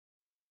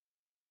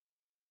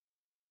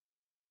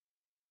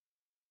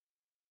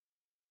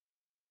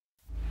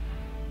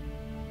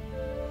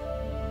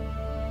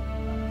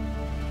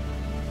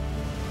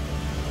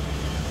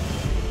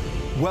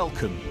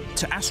Welcome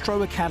to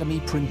Astro Academy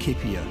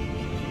Principia.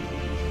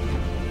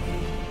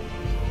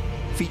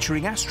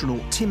 Featuring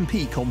astronaut Tim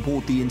Peake on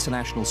board the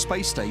International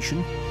Space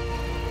Station,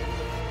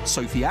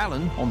 Sophie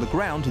Allen on the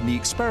ground in the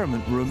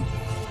experiment room,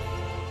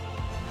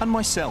 and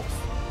myself,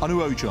 Anu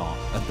Ojar,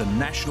 at the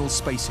National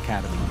Space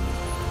Academy.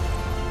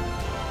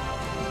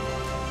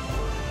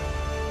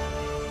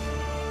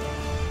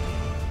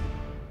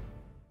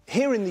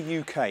 Here in the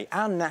UK,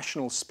 our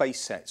national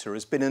space sector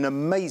has been an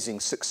amazing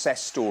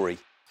success story,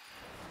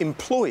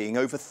 employing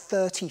over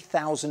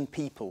 30,000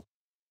 people,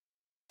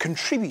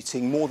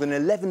 contributing more than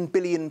 £11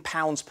 billion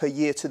per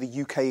year to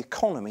the UK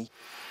economy,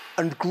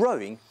 and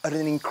growing at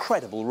an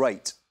incredible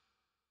rate.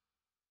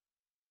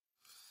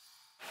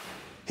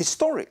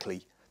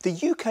 Historically,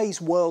 the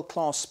UK's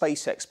world-class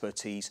space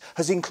expertise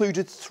has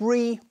included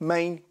three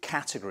main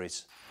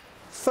categories.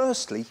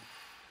 Firstly,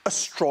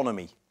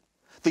 astronomy,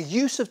 the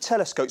use of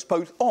telescopes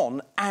both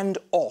on and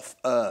off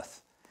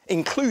Earth,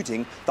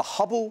 including the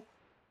Hubble,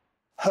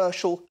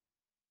 Herschel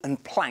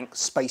and Planck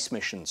space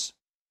missions.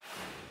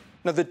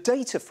 Now, the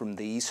data from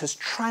these has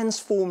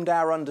transformed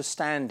our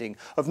understanding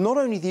of not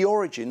only the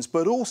origins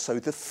but also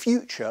the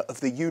future of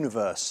the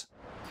universe.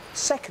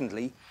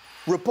 Secondly,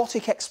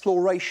 robotic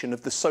exploration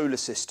of the solar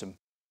system.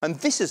 And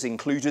this has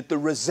included the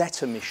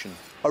Rosetta mission,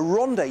 a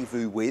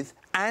rendezvous with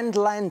and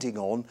landing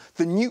on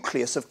the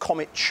nucleus of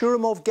comet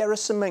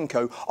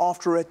Churyumov-Gerasimenko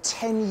after a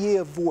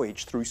 10-year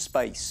voyage through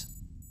space.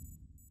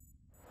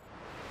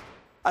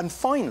 And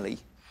finally,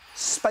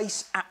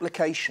 space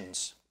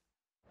applications.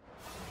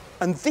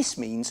 And this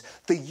means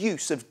the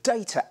use of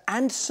data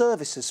and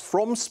services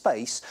from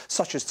space,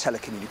 such as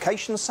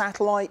telecommunications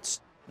satellites,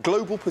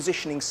 global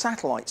positioning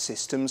satellite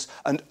systems,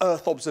 and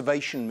Earth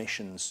observation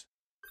missions.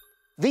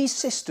 These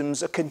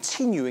systems are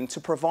continuing to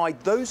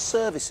provide those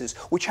services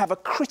which have a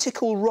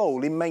critical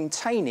role in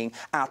maintaining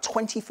our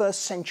 21st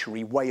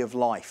century way of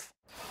life.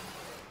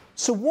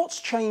 So what's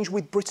changed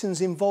with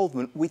Britain's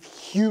involvement with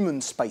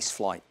human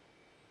spaceflight?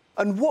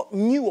 And what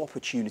new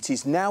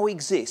opportunities now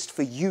exist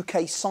for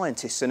UK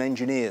scientists and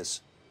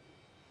engineers?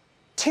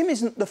 Tim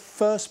isn't the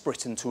first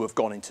Briton to have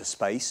gone into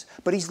space,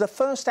 but he's the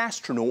first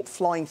astronaut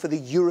flying for the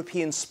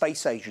European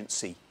Space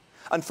Agency.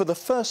 And for the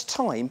first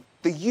time,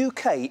 the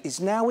UK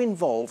is now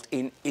involved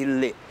in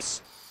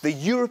ELIPS, the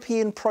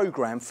European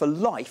Programme for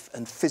Life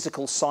and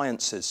Physical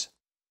Sciences.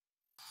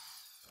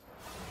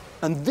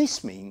 And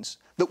this means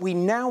that we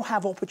now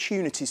have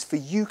opportunities for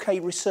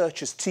UK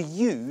researchers to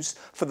use,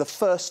 for the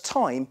first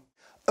time,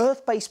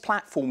 Earth-based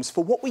platforms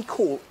for what we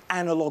call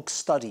analogue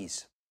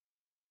studies.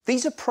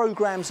 These are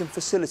programmes and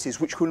facilities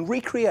which can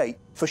recreate,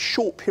 for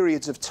short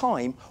periods of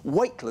time,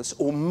 weightless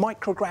or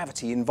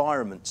microgravity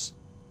environments.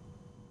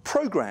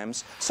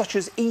 Programmes such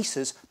as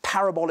ESA's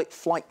Parabolic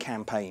Flight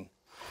Campaign.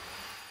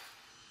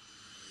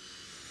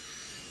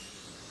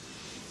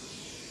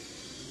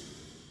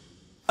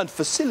 And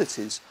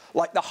facilities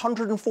like the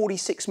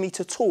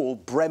 146-metre tall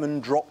Bremen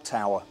Drop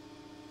Tower.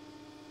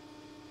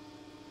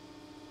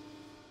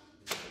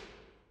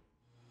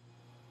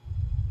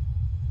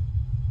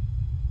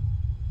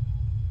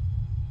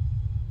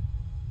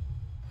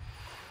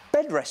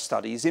 Bedrest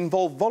studies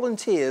involve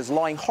volunteers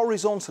lying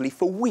horizontally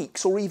for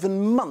weeks or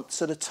even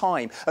months at a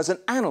time as an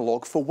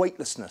analogue for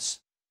weightlessness.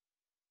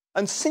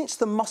 And since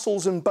the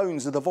muscles and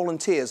bones of the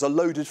volunteers are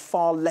loaded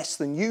far less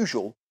than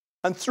usual,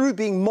 and through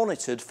being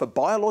monitored for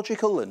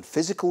biological and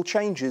physical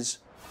changes,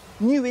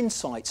 new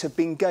insights have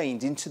been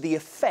gained into the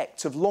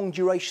effect of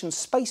long-duration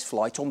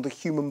spaceflight on the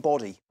human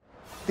body.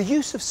 The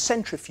use of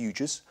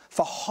centrifuges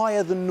for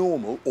higher than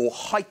normal or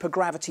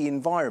hypergravity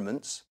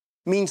environments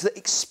means that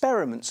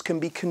experiments can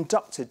be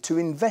conducted to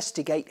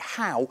investigate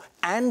how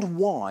and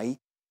why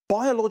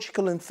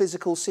biological and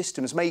physical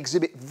systems may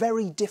exhibit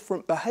very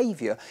different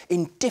behaviour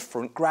in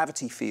different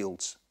gravity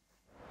fields.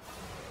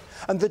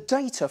 And the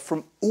data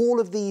from all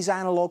of these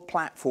analogue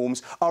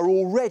platforms are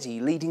already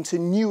leading to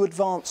new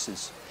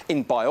advances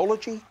in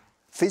biology,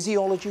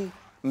 physiology,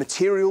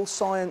 materials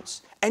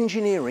science,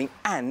 engineering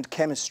and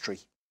chemistry.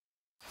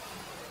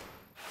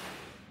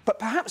 But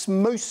perhaps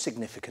most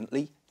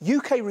significantly,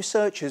 UK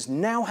researchers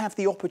now have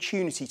the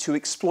opportunity to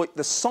exploit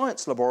the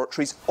science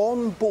laboratories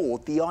on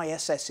board the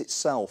ISS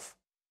itself.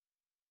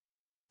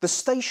 The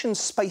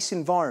station's space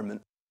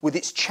environment, with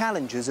its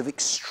challenges of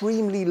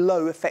extremely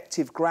low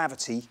effective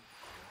gravity,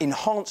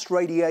 enhanced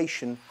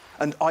radiation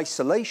and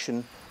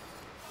isolation,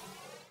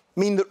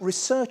 mean that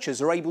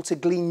researchers are able to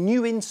glean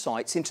new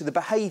insights into the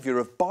behaviour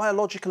of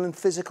biological and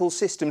physical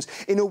systems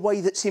in a way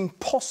that's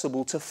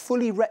impossible to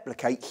fully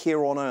replicate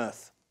here on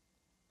Earth.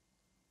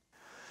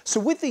 So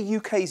with the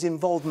UK's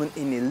involvement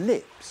in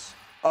ELIPS,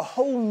 a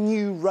whole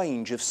new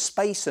range of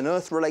space and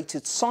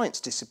Earth-related science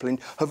discipline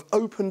have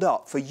opened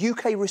up for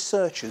UK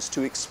researchers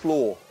to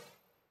explore.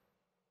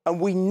 And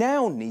we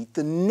now need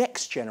the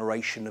next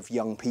generation of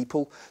young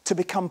people to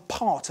become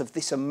part of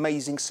this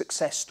amazing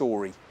success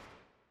story,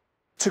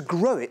 to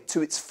grow it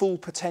to its full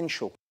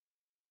potential,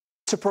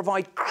 to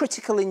provide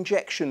critical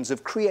injections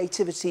of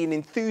creativity and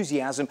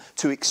enthusiasm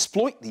to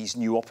exploit these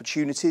new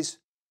opportunities,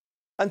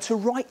 and to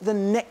write the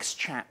next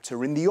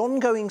chapter in the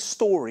ongoing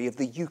story of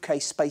the UK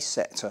space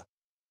sector.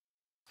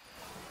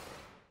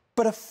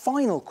 But a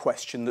final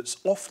question that's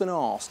often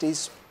asked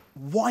is,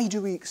 why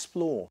do we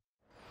explore?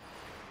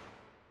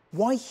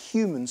 Why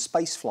human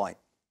spaceflight?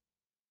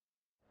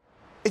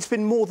 It's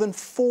been more than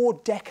 4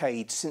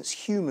 decades since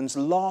humans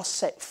last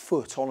set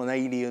foot on an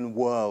alien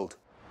world,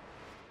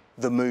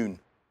 the Moon.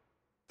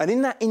 And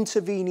in that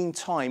intervening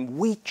time,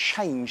 we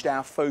changed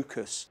our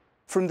focus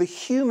from the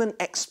human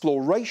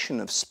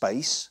exploration of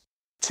space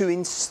to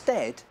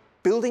instead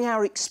building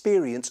our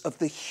experience of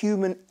the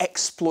human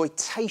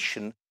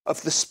exploitation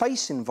of the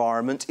space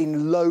environment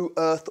in low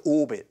Earth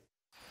orbit.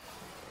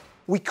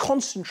 We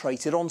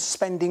concentrated on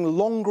spending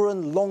longer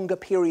and longer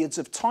periods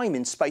of time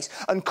in space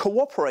and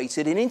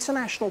cooperated in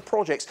international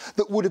projects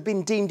that would have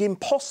been deemed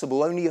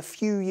impossible only a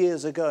few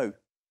years ago.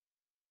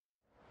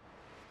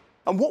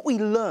 And what we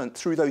learnt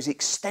through those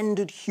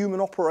extended human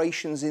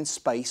operations in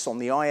space on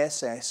the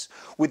ISS,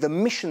 with the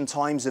mission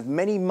times of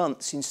many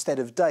months instead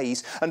of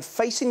days, and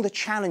facing the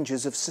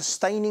challenges of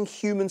sustaining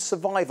human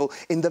survival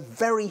in the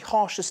very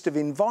harshest of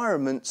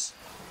environments,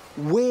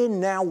 we're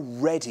now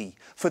ready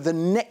for the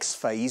next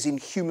phase in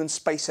human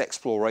space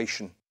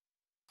exploration.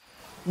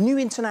 New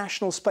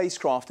international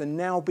spacecraft are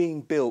now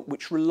being built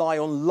which rely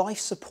on life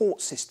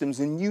support systems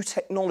and new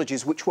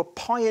technologies which were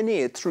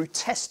pioneered through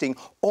testing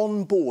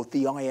on board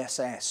the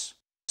ISS.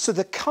 So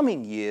the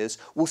coming years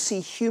will see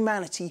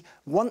humanity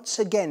once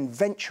again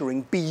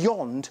venturing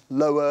beyond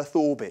low Earth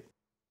orbit,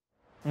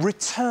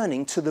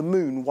 returning to the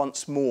Moon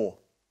once more,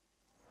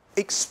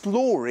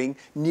 exploring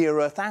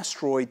near-Earth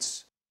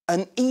asteroids,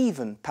 and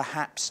even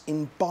perhaps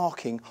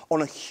embarking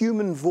on a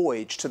human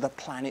voyage to the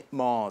planet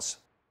Mars.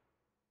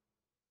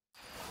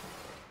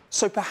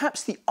 So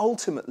perhaps the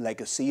ultimate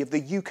legacy of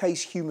the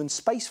UK's human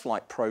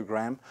spaceflight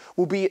programme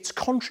will be its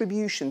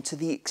contribution to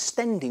the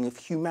extending of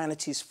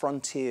humanity's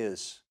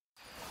frontiers.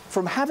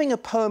 From having a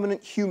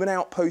permanent human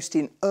outpost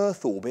in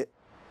Earth orbit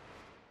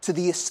to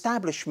the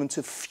establishment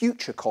of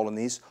future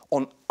colonies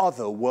on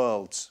other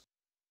worlds.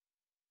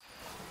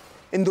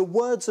 In the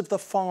words of the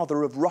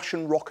father of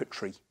Russian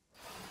rocketry,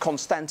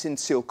 Konstantin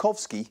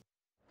Tsiolkovsky,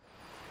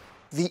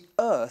 the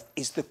Earth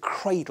is the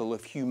cradle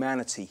of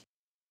humanity.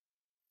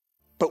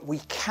 But we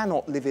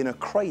cannot live in a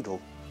cradle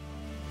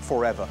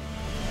forever.